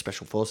if you play a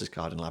Special Forces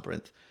card in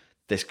Labyrinth,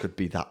 this could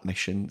be that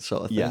mission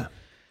sort of thing.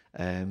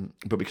 Yeah.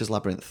 But because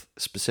Labyrinth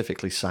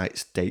specifically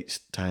cites dates,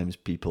 times,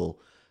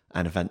 people,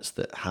 and events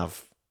that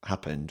have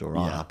happened or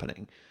are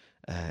happening,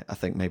 I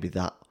think maybe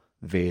that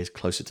veers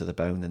closer to the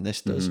bone than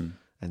this does.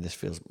 And this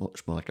feels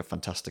much more like a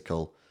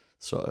fantastical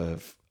sort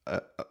of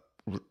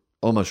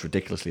almost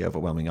ridiculously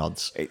overwhelming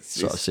odds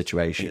sort of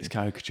situation. It's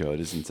caricatured,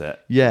 isn't it?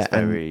 Yeah, it's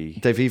very...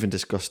 and they've even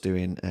discussed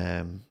doing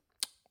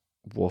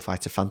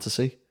Warfighter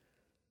Fantasy,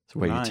 so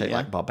where you take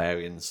like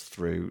barbarians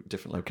through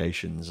different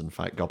locations and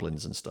fight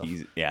goblins and stuff. And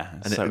you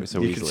can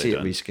see it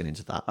reskin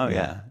into that. Oh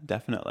yeah,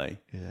 definitely.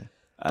 Yeah,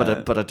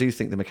 but I do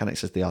think the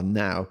mechanics as they are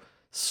now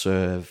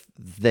serve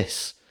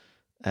this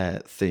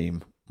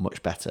theme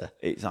much better.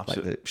 It's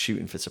absolutely like the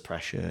shooting for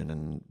suppression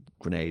and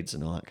grenades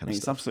and all that kind of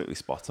stuff. It's absolutely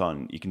spot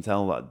on. You can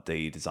tell that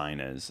the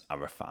designers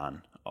are a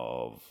fan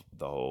of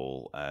the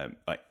whole,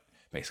 like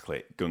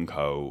basically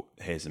gung-ho,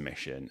 here's a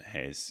mission,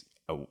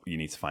 you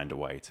need to find a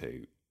way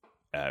to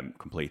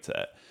complete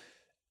it.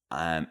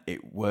 And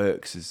it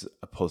works as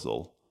a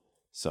puzzle.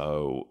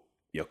 So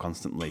you're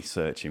constantly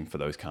searching for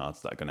those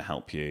cards that are going to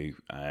help you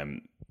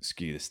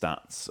skew the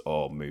stats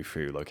or move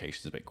through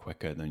locations a bit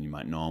quicker than you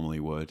might normally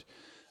would.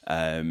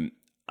 And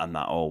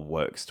that all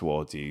works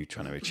towards you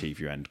trying to achieve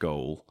your end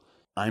goal.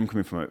 I'm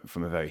coming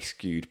from a very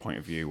skewed point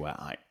of view where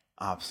I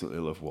absolutely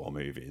love war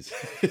movies.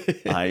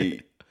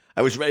 I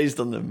was raised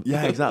on them.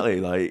 Yeah, exactly.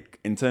 Like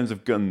in terms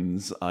of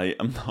guns, I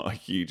am not a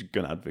huge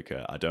gun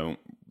advocate. I don't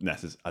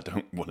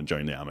want to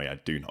join the army. I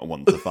do not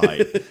want to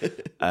fight.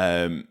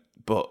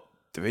 But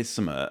there is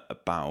something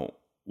about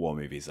war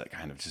movies that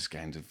kind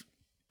of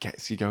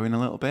gets you going a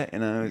little bit.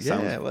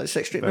 It's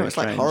extreme. No, it's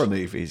like horror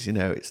movies.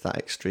 It's that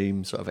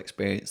extreme sort of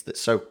experience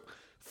that's so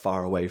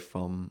far away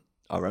from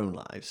our own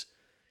lives.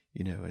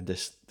 And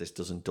this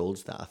does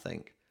indulge that, I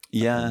think.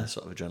 Yeah, the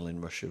sort of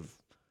adrenaline rush of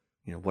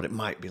what it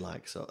might be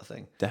like, sort of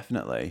thing.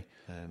 Definitely.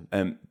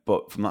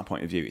 But from that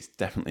point of view, it's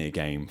definitely a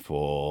game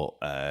for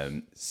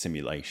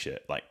simulation,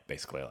 like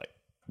basically like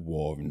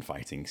war and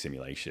fighting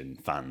simulation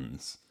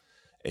fans.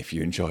 If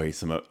you enjoy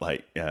some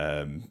like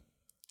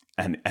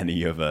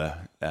any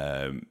other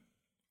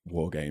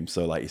war games,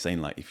 so like you're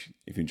saying, like if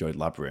you enjoyed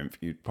Labyrinth,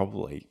 you'd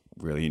probably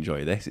really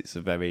enjoy this. It's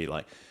a very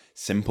like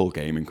simple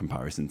game in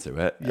comparison to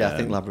it. Yeah, I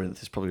think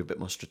Labyrinth is probably a bit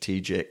more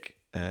strategic,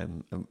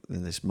 and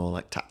this more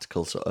like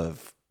tactical sort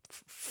of.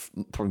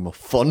 Probably more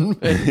fun,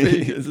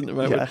 maybe, isn't it?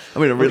 Yeah. I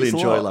mean, I really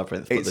enjoy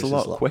Labyrinth. But it's a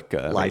lot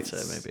quicker,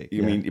 lighter, maybe.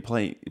 I mean, you're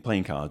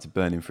playing cards,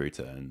 burning through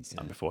turns,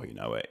 and before you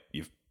know it,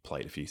 you've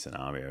played a few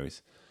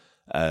scenarios,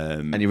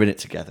 and you're in it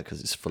together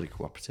because it's fully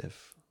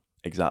cooperative.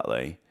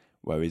 Exactly.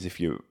 Whereas if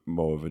you're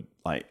more of a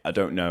I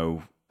don't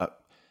know,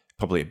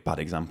 probably a bad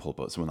example,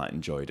 but someone that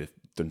enjoyed a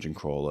dungeon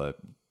crawler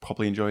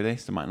probably enjoy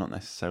this. They might not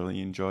necessarily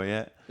enjoy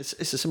it. It's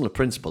a similar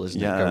principle,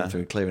 isn't it? Going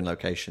through and clearing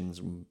locations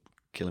and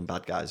killing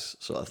bad guys,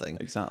 sort of thing.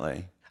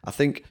 Exactly. I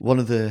think one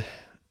of the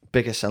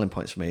biggest selling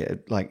points for me,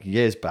 like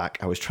years back,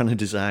 I was trying to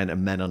design a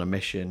Men on a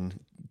Mission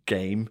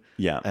game.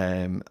 Yeah.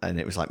 And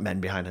it was like men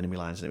behind enemy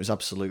lines, and it was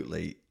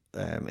absolutely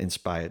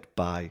inspired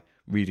by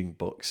reading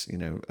books,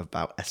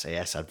 about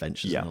SAS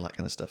adventures and all that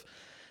kind of stuff.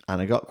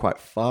 And I got quite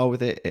far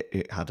with it.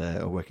 It had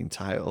a working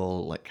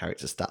title, like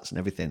character stats and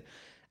everything.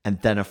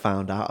 And then I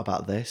found out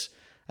about this.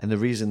 And the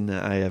reason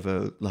that I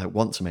ever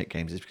want to make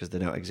games is because they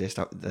don't exist.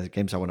 The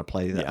games I want to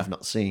play that I've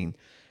not seen.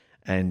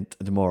 And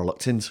the more I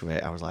looked into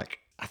it, I was like,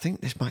 I think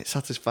this might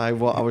satisfy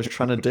what I was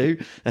trying to do.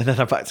 And then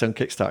I backed on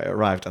Kickstarter, it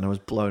arrived, and I was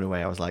blown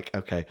away. I was like,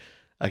 okay,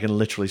 I can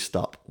literally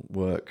stop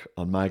work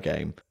on my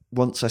game.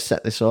 Once I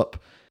set this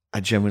up, I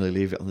generally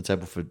leave it on the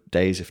table for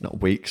days, if not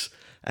weeks,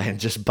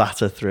 and just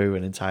batter through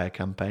an entire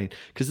campaign.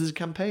 Because there's a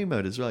campaign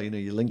mode as well.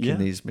 You're linking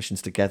these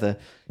missions together.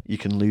 You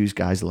can lose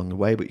guys along the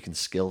way, but you can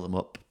skill them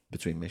up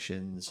between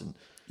missions. And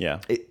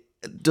it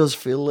does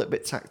feel a little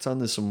bit tacked on.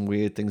 There's some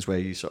weird things where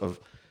you sort of,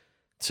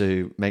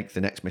 to make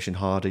the next mission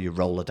harder, you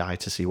roll a die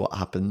to see what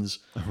happens.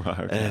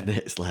 Right, okay. And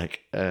it's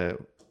like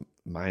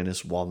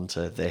 -1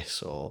 to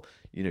this, or,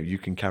 you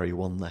can carry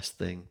one less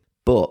thing.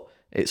 But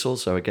it's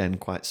also, again,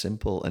 quite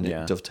simple, and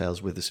it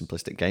dovetails with the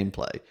simplistic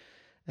gameplay.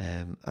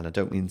 And I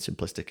don't mean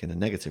simplistic in a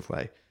negative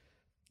way,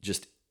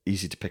 just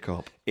easy to pick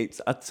up.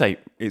 I'd say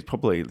it's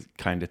probably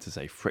kind of to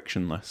say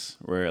frictionless,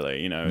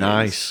 really.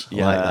 Nice. I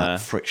like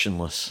that,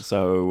 frictionless.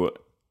 So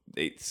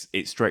it's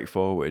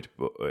straightforward,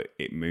 but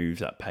it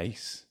moves at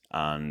pace.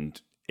 And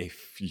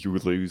if you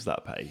lose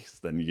that pace,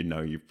 then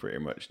you're pretty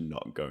much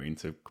not going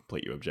to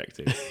complete your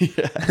objective.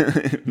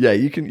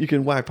 You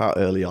can wipe out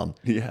early on.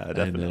 Yeah,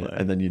 definitely.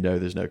 And then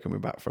there's no coming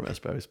back from it, I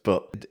suppose.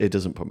 But it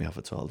doesn't put me off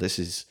at all. This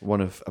is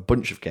one of a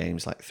bunch of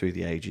games like through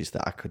the ages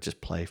that I could just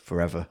play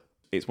forever.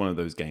 It's one of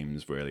those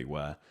games really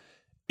where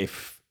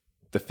if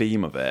the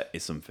theme of it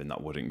is something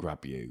that wouldn't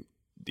grab you,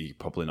 you're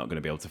probably not going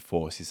to be able to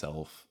force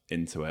yourself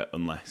into it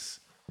unless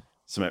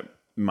something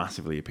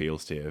massively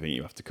appeals to you. I think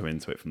you have to come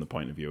into it from the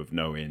point of view of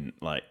knowing,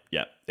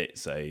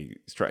 it's a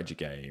strategy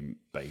game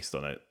based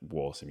on a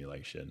war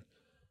simulation.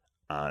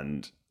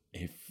 And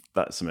if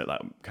that's something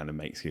that kind of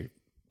makes your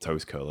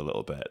toes curl a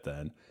little bit,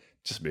 then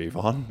just move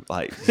on.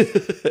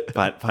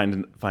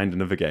 Find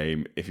another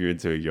game. If you're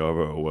into a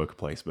Euro or worker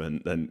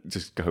placement, then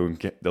just go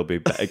and there'll be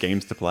better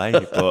games to play.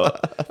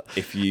 But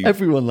if you...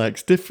 Everyone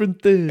likes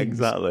different things.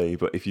 Exactly.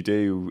 But if you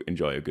do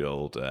enjoy a good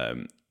old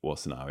or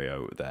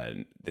scenario,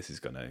 then this is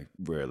going to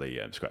really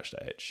scratch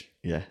the itch.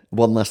 Yeah.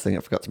 One last thing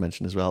I forgot to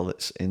mention as well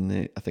that's in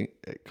the, I think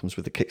it comes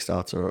with the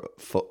Kickstarter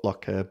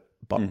Footlocker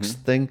box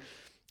thing,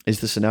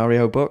 is the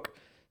scenario book.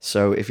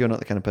 So if you're not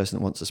the kind of person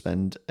that wants to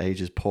spend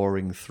ages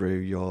poring through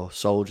your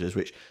soldiers,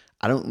 which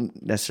I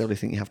don't necessarily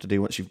think you have to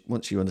do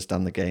once you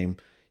understand the game,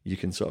 you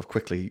can sort of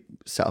quickly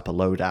set up a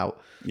loadout.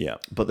 Yeah.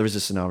 But there is a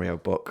scenario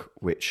book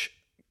which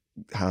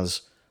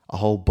has a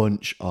whole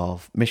bunch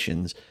of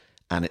missions,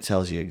 and it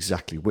tells you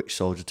exactly which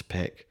soldier to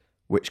pick,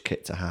 which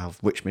kit to have,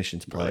 which mission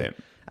to play.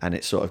 Brilliant. And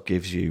it sort of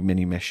gives you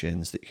mini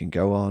missions that you can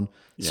go on.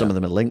 Yeah. Some of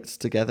them are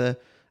linked together.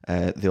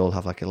 They all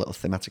have like a little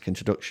thematic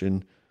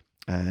introduction.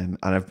 And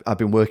I've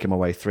been working my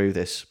way through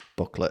this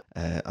booklet.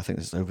 I think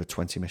there's over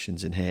 20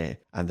 missions in here,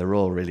 and they're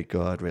all really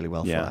good, really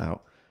well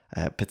thought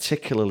out.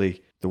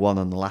 Particularly the one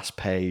on the last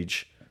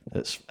page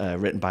that's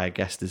written by a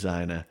guest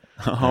designer.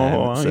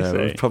 I see.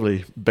 We've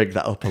probably bigged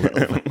that up a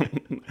little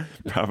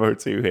bit. Bravo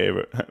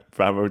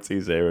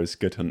 2 Zero's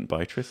Good Hunt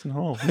by Tristan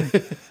Hall.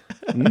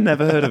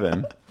 Never heard of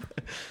him.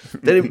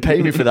 They didn't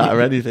pay me for that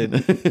or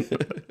anything.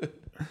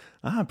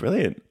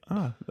 Brilliant.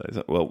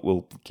 Well,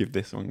 we'll give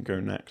this one a go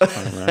next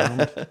time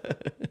around.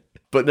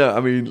 But no, I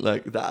mean,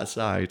 like, that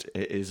aside,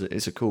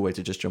 it's a cool way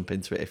to just jump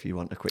into it if you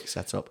want a quick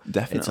setup.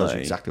 Definitely. It tells you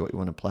exactly what you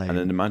want to play. And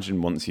then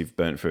imagine once you've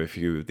burnt through a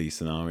few of these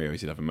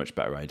scenarios, you'd have a much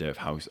better idea of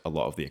how a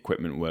lot of the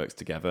equipment works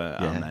together.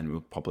 Yeah. And then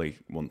we'll probably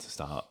want to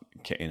start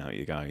kitting out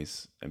your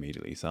guys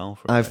immediately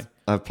yourself. Really.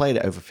 I've played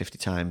it over 50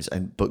 times,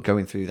 but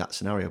going through that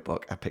scenario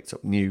book, I picked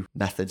up new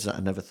methods that I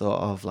never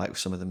thought of. Like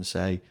some of them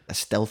say a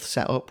stealth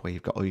setup where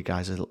you've got all you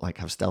guys that like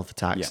have stealth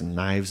attacks and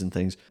knives and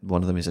things.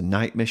 One of them is a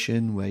night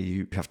mission where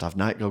you have to have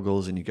night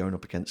goggles and you're going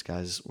up against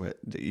guys where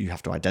you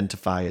have to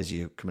identify as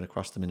you're coming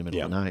across them in the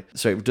middle of the night.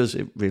 So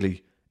it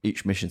really,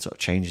 each mission sort of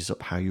changes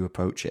up how you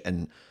approach it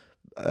and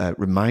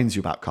reminds you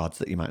about cards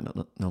that you might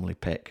not normally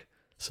pick.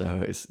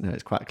 So it's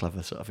quite a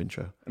clever sort of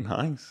intro.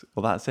 Nice.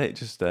 Well, that's it.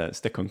 Just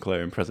stick on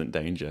clear and present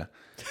danger.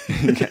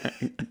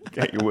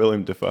 get your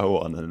Willem Dafoe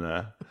on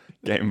and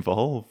get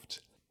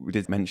involved. We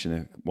did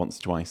mention once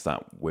or twice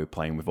that we're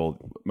playing with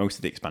most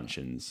of the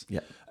expansions.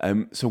 Yeah.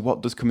 So what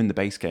does come in the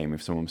base game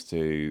if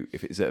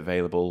it's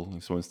available,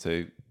 if someone's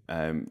to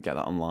get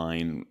that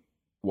online?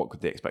 What could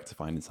they expect to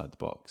find inside the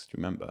box? Do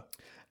you remember?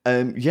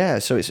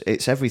 So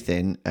it's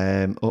everything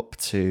up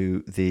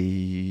to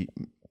the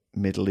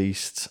Middle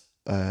East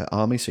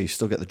army. So you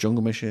still get the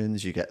jungle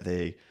missions, you get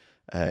the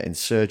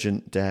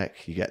insurgent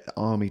deck, you get the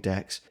army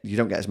decks. You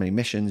don't get as many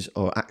missions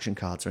or action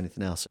cards or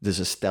anything else. There's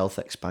a stealth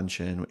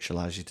expansion which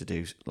allows you to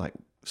do like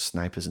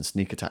snipers and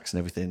sneak attacks and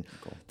everything.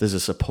 Cool. There's a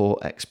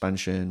support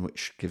expansion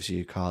which gives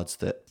you cards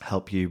that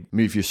help you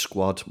move your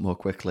squad more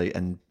quickly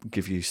and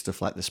give you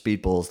stuff like the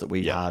speedballs that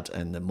we had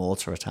and the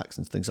mortar attacks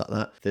and things like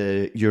that.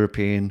 The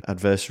European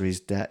Adversaries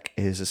deck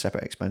is a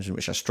separate expansion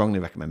which I strongly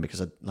recommend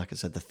because, like I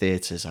said, the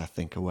theatres I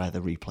think are where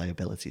the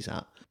replayability's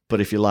at. But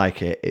if you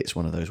like it, it's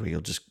one of those where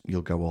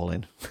you'll go all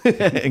in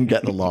and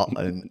get the lot,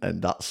 and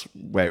that's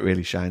where it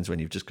really shines when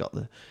you've just got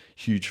the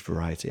huge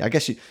variety. I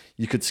guess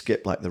you could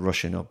skip like the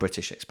Russian or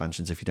British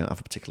expansions if you don't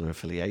have a particular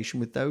affiliation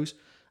with those.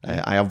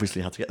 I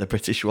obviously had to get the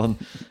British one,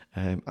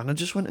 and I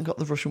just went and got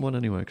the Russian one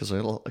anyway because I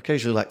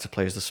occasionally like to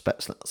play as the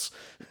Spetsnaz.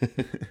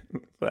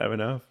 Fair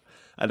enough.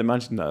 I'd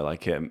imagine though,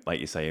 like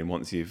you're saying,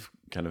 once you've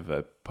kind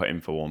of put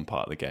in for one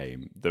part of the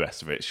game, the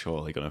rest of it's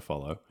surely going to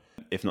follow.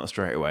 If not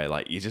straight away,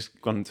 like you're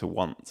just going to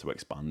want to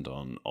expand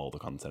on all the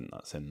content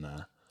that's in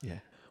there. Yeah.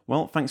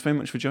 Well, thanks very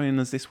much for joining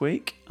us this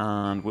week,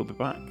 and we'll be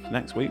back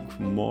next week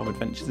for more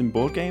adventures in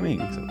board gaming.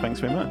 So thanks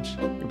very much.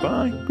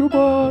 Goodbye.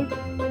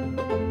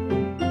 Goodbye.